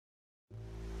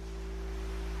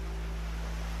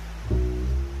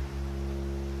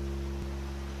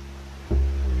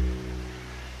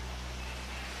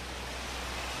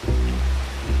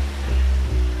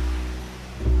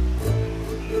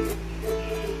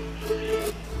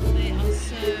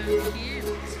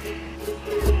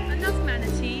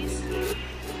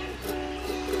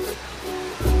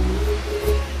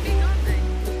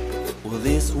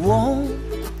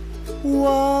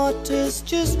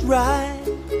right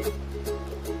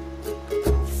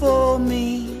for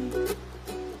me,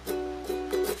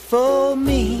 for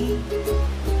me.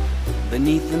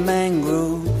 Beneath the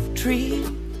mangrove tree,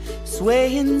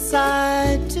 swaying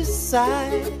side to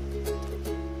side,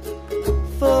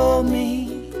 for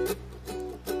me,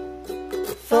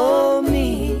 for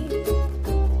me.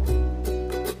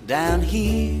 Down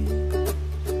here,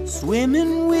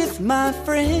 swimming with my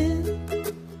friend,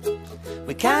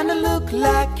 we kinda look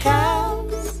like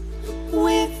cows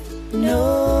with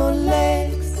no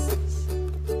legs.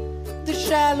 The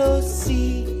shallow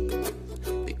sea,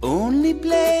 the only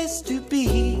place to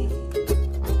be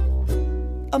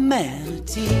a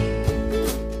manatee.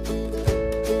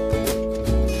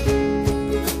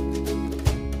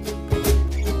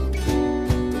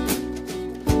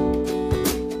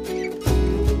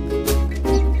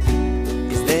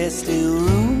 Is there still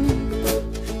room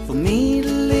for me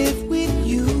to live with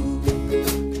you?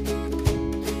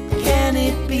 Can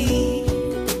it be?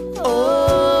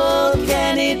 Oh,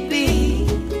 can it be?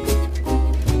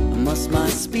 Must my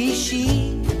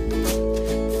species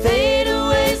fade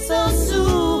away so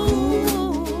soon?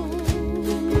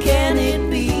 Can it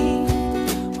be?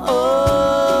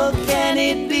 Oh, can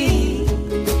it be?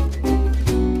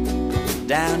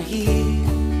 Down here,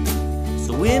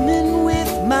 swimming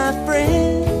with my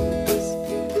friends,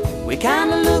 we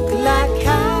kinda look like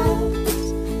cows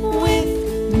with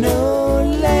no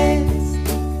legs.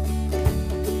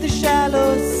 The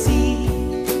shallow sea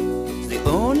is the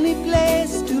only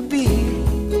place to be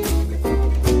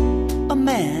a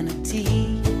manatee.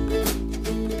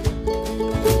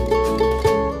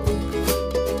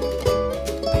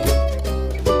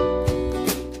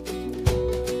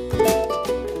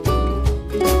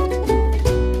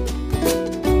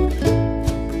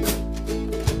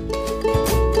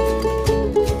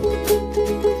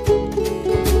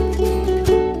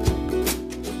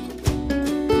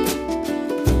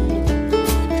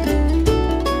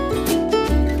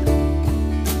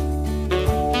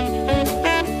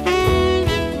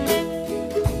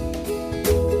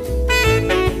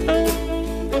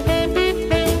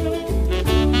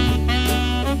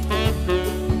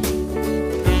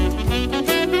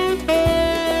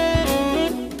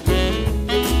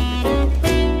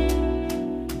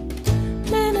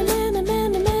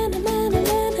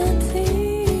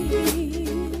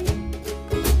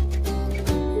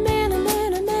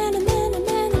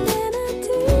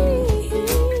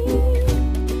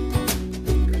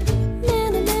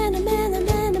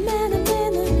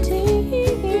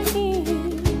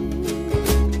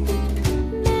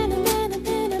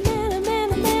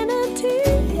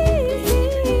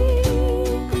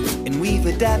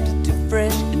 Adapted to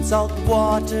fresh and salt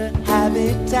water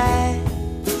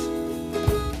habitats.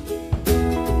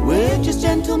 We're just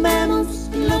gentle mammals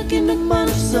looking to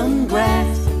munch some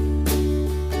grass,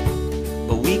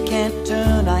 but we can't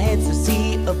turn our heads to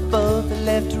see above, the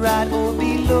left, right, or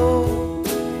below,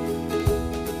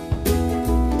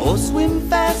 or swim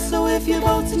fast. So if your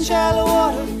boat's in shallow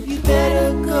water, you better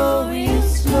go real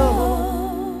slow.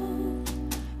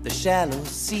 The shallow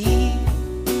sea,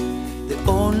 the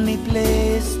only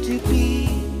place to be.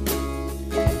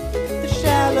 The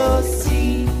shallow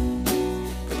sea,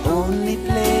 the only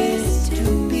place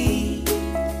to be.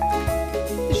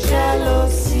 The shallow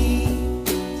sea,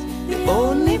 the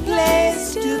only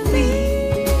place to be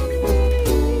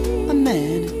a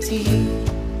manatee.